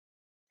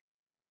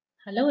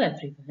Hello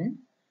everyone.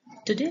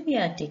 Today we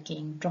are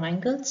taking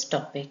triangles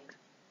topic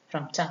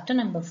from chapter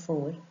number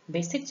 4,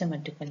 Basic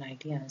Geometrical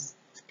Ideas,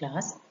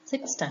 class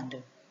 6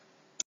 standard.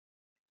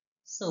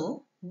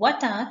 So,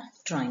 what are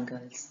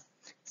triangles?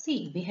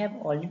 See, we have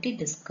already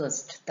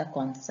discussed the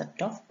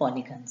concept of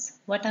polygons.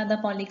 What are the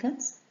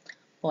polygons?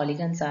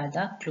 Polygons are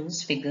the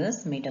closed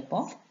figures made up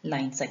of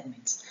line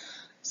segments.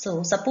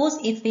 So suppose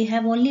if we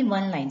have only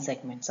one line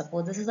segment,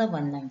 suppose this is a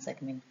one line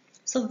segment.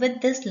 So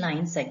with this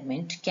line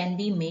segment, can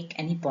we make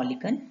any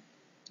polygon?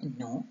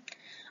 No.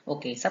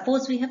 Okay,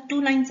 suppose we have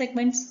two line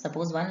segments.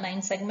 Suppose one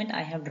line segment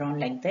I have drawn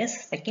like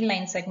this, second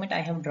line segment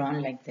I have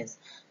drawn like this.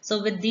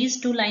 So with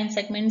these two line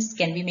segments,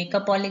 can we make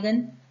a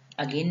polygon?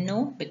 Again,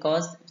 no,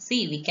 because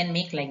see, we can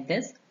make like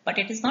this, but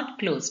it is not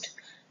closed.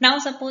 Now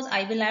suppose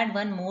I will add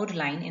one more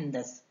line in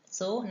this.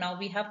 So now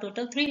we have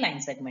total three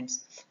line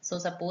segments. So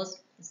suppose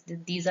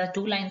these are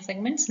two line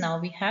segments. Now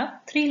we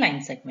have three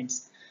line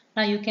segments.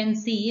 Now you can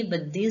see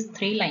with these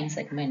three line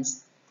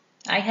segments,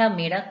 I have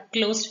made a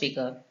closed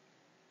figure.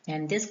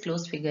 And this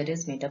closed figure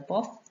is made up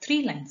of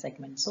three line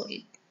segments. So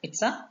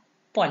it's a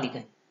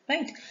polygon,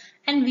 right?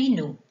 And we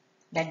know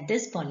that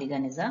this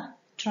polygon is a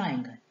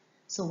triangle.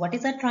 So what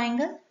is a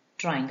triangle?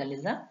 Triangle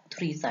is a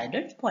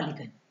three-sided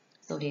polygon.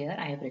 So here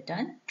I have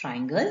written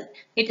triangle.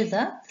 It is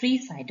a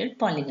three-sided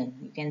polygon.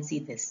 You can see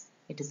this.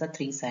 It is a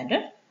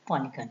three-sided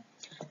polygon.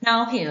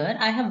 Now here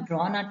I have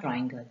drawn a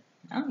triangle.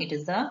 Now it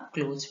is a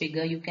closed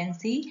figure. You can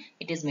see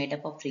it is made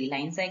up of three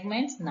line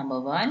segments. Number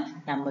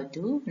 1, number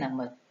 2,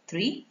 number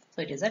 3.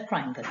 So it is a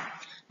triangle.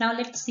 Now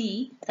let's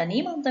see, the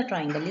name of the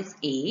triangle is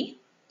A,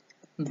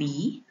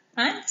 B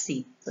and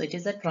C. So it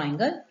is a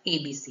triangle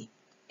ABC.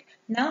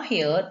 Now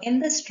here in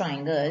this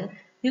triangle,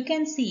 you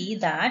can see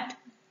that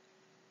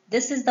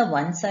this is the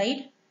one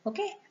side,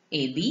 okay,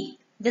 AB.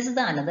 This is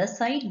the another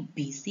side,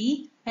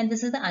 BC, and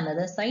this is the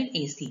another side,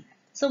 AC.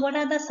 So what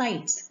are the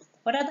sides?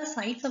 What are the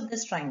sides of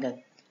this triangle?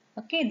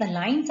 Okay, the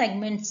line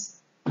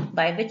segments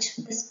by which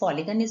this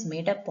polygon is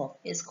made up of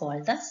is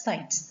called the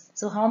sides.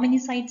 So how many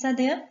sides are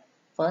there?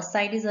 First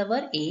side is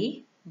our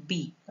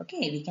AB.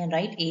 Okay, we can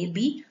write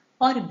AB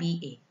or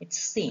BA.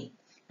 It's same.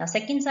 Now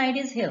second side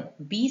is here,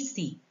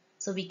 BC.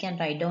 So we can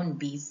write down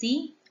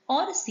BC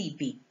or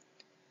CP.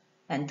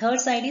 And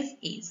third side is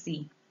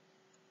AC.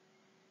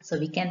 So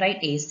we can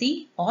write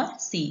AC or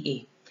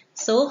CA.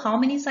 So how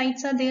many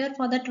sides are there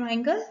for the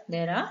triangle?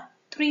 There are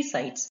three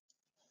sides.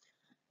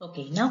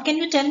 Okay, now can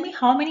you tell me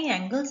how many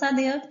angles are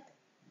there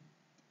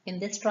in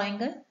this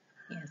triangle?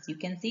 Yes, you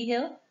can see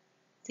here.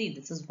 See,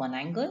 this is one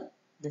angle,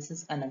 this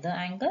is another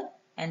angle,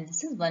 and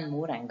this is one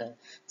more angle.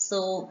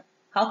 So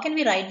how can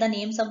we write the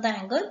names of the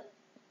angle?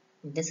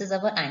 This is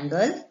our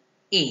angle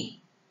A.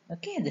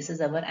 Okay, this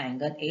is our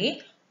angle A,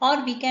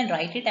 or we can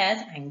write it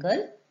as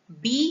angle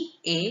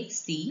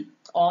BAC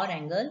or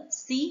angle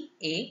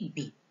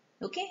CAB.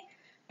 Okay,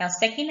 now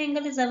second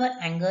angle is our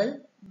angle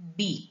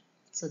B.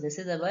 So this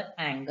is our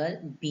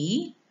angle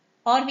B,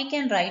 or we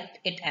can write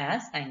it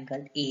as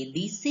angle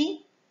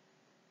ABC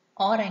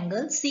or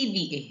angle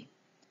CBA.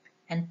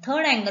 And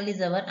third angle is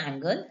our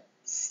angle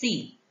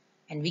C,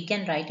 and we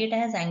can write it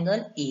as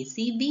angle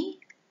ACB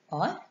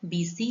or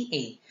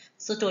BCA.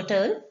 So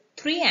total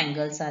three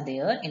angles are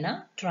there in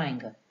a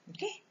triangle.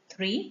 Okay,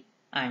 three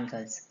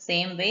angles.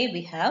 Same way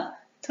we have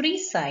three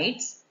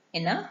sides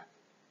in a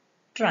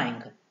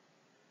triangle.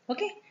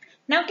 Okay,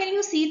 now can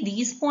you see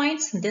these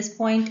points? This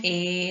point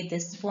A,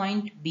 this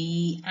point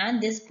B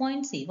and this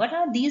point C. What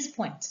are these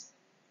points?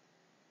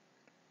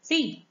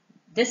 See,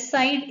 this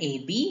side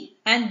AB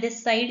and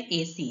this side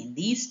AC.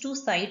 These two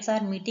sides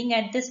are meeting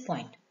at this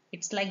point.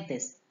 It's like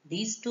this.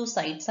 These two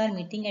sides are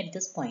meeting at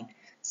this point.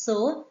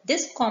 So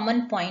this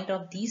common point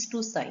of these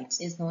two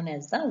sides is known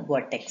as the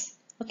vertex.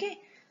 Okay.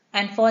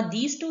 And for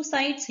these two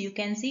sides, you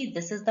can see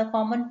this is the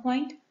common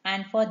point.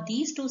 And for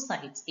these two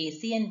sides,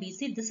 AC and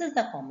BC, this is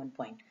the common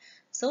point.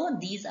 So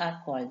these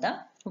are called the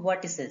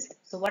vertices.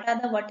 So what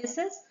are the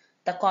vertices?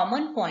 The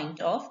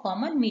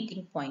common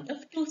meeting point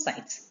of two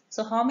sides.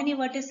 So how many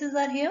vertices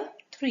are here?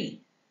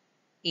 Three.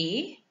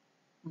 A,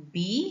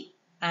 B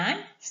and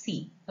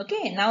C.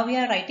 Okay, now we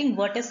are writing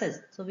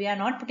vertices. So we are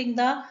not putting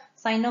the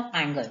sign of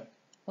angle.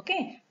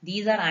 Okay,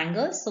 these are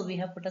angles. So we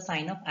have put a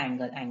sign of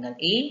angle. Angle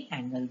A,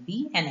 angle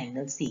B and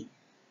angle C.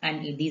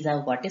 And these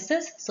are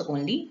vertices. So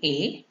only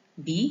A,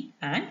 B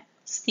and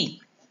C.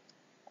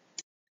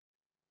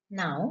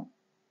 Now,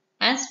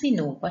 as we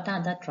know what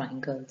are the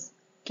triangles,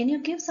 can you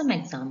give some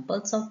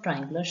examples of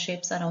triangular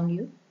shapes around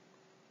you?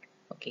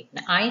 Okay,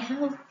 now I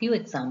have a few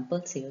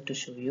examples here to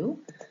show you.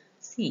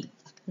 See,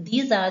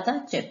 these are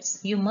the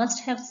chips. You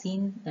must have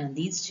seen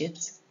these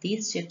chips.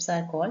 These chips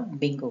are called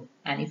bingo.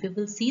 And if you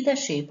will see the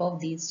shape of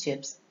these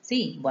chips,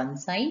 see one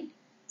side,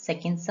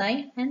 second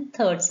side and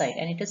third side,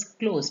 and it is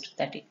closed.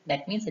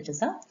 That means it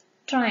is a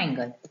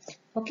triangle.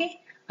 Okay.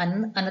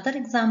 Another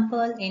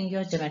example, in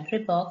your geometry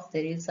box,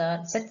 there is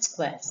a set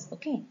squares.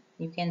 Okay.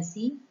 You can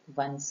see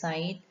one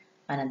side,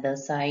 another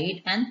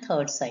side and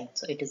third side.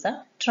 So it is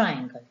a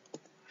triangle.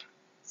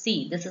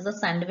 See, this is a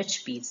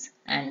sandwich piece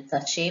and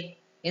the shape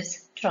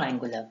is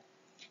triangular.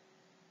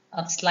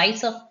 a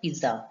slice of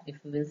pizza. If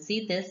you will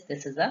see this,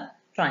 this is a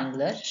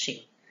triangular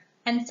shape.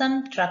 And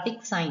some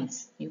traffic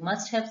signs you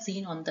must have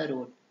seen on the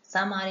road.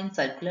 Some are in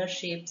circular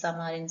shape, some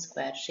are in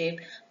square shape,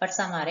 but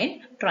some are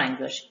in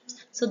triangular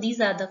shapes. So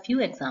these are the few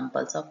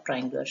examples of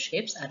triangular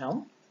shapes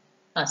around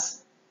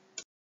us.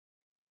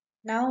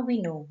 Now we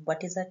know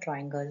what is a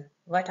triangle,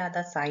 what are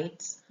the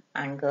sides,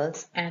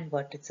 angles and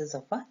vertices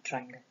of a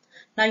triangle.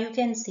 Now you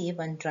can see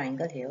one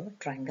triangle here,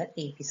 triangle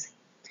ABC.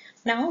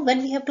 Now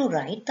when we have to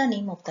write the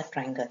name of the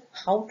triangle,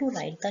 how to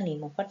write the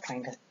name of a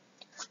triangle?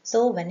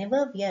 So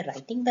whenever we are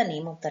writing the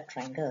name of the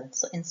triangle,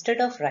 so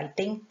instead of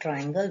writing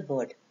triangle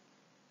word,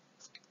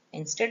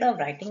 instead of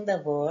writing the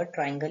word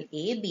triangle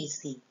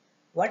ABC,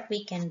 what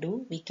we can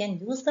do, we can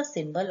use the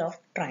symbol of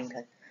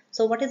triangle.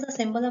 So what is the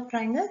symbol of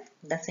triangle?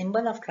 The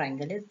symbol of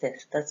triangle is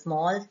this, the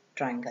small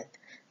triangle.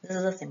 This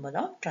is the symbol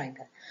of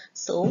triangle.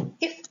 So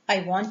if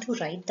I want to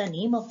write the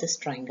name of this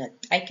triangle,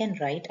 I can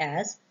write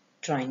as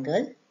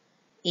triangle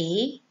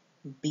A,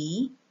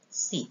 B,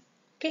 C.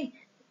 Okay,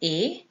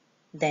 A,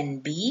 then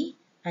B,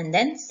 and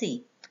then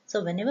C.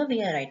 So whenever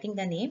we are writing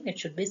the name, it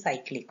should be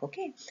cyclic.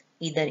 Okay,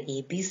 either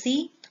A, B,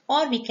 C,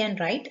 or we can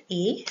write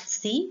A,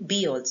 C,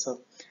 B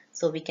also.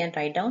 So we can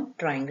write down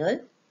triangle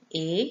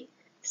A,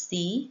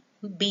 C,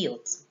 B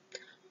also.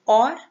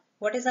 Or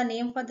what is the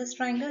name for this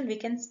triangle? We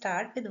can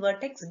start with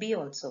vertex B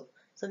also.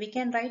 So we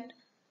can write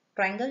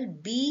triangle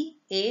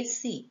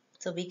BAC.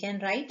 So we can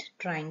write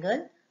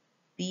triangle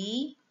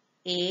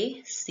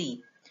BAC,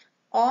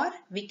 or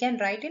we can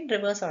write in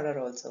reverse order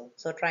also.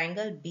 So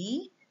triangle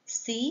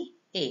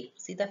BCA.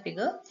 See the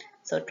figure?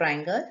 So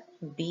triangle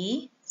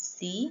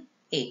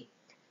BCA.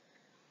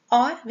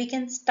 Or we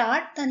can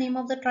start the name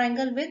of the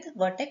triangle with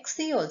vertex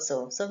C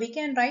also. So we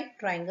can write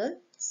triangle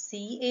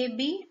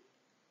CAB,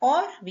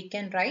 or we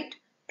can write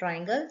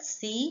triangle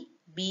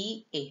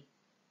CBA.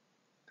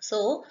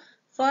 So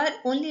for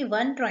only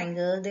one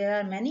triangle, there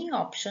are many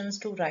options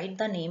to write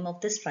the name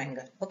of this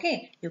triangle.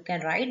 Okay, you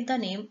can write the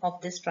name of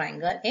this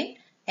triangle in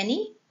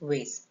any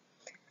ways.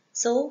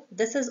 So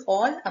this is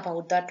all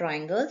about the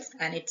triangles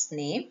and its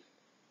name.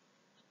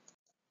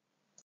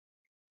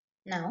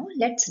 Now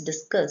let's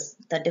discuss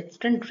the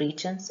different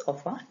regions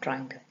of a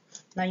triangle.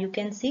 Now you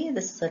can see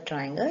this is a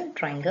triangle,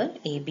 triangle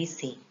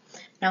ABC.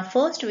 Now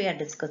first we are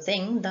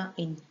discussing the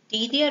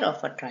interior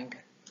of a triangle.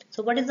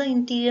 So what is the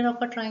interior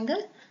of a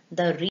triangle?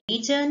 The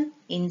region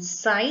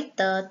inside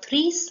the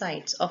three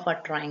sides of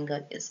a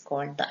triangle is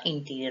called the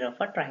interior of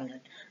a triangle.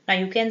 Now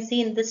you can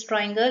see in this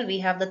triangle we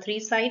have the three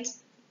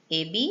sides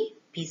AB,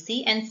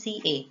 BC and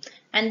CA,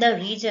 and the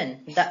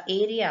region, the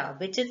area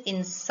which is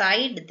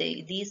inside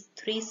these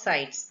three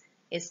sides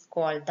is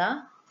called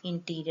the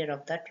interior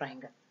of the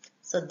triangle.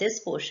 So this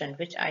portion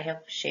which I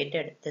have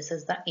shaded, this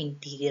is the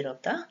interior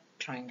of the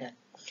triangle.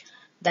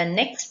 The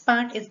next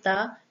part is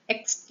the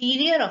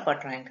exterior of a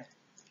triangle.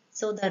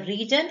 So the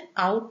region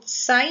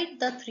outside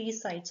the three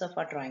sides of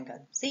a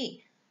triangle.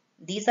 See,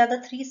 these are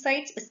the three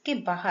sides,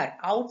 iske bahar,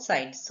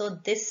 outside. So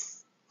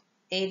this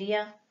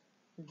area,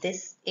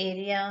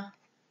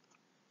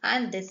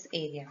 and this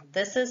area.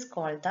 This is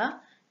called the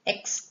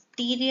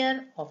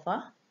exterior of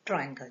a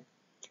triangle.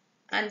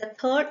 And the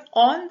third,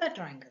 on the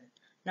triangle.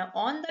 Now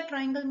on the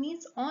triangle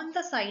means on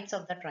the sides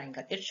of the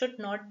triangle. It should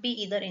not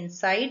be either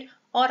inside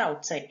or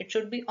outside. It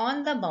should be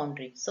on the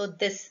boundary. So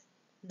this,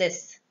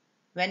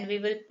 when we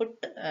will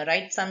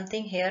write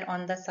something here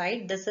on the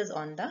side, this is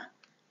on the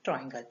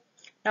triangle.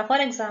 Now for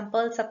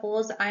example,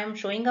 suppose I am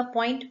showing a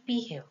point P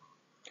here.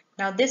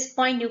 Now this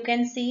point, you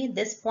can see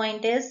this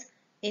point is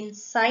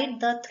inside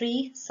the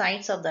three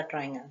sides of the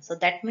triangle. So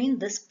that means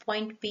this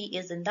point P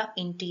is in the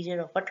interior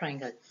of a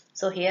triangle.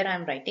 So here I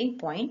am writing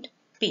point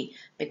P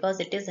because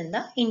it is in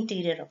the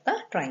interior of the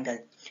triangle.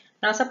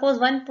 Now suppose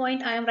one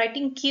point I am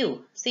writing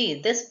Q. See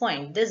this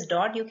point, this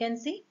dot, you can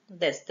see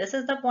this. This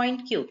is the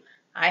point Q.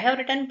 I have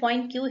written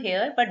point Q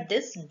here, but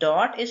this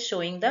dot is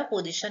showing the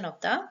position of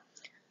the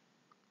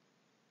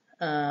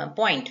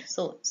point.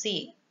 So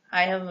see,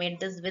 I have made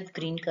this with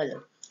green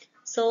color.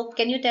 So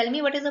can you tell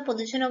me what is the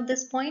position of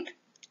this point?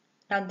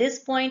 Now this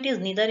point is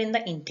neither in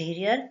the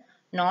interior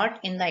nor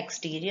in the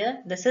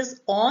exterior. This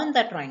is on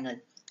the triangle.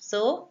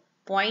 So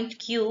point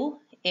Q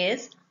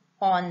is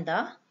on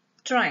the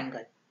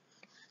triangle.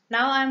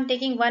 Now I am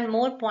taking one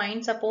more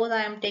point. Suppose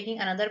I am taking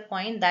another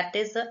point, that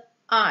is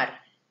R.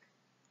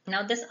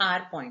 Now this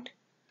R point.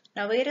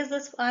 Now where is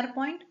this R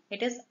point?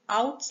 It is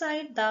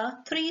outside the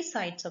three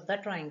sides of the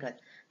triangle.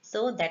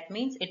 So that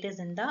means it is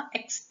in the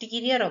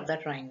exterior of the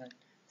triangle.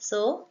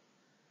 So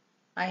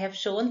I have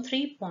shown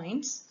 3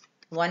 points.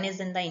 One is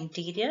in the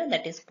interior,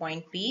 that is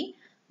point P.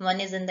 One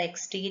is in the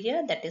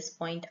exterior, that is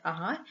point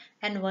R.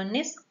 And one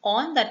is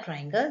on the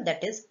triangle,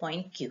 that is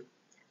point Q.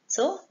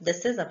 So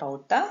this is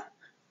about the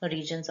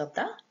regions of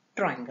the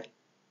triangle.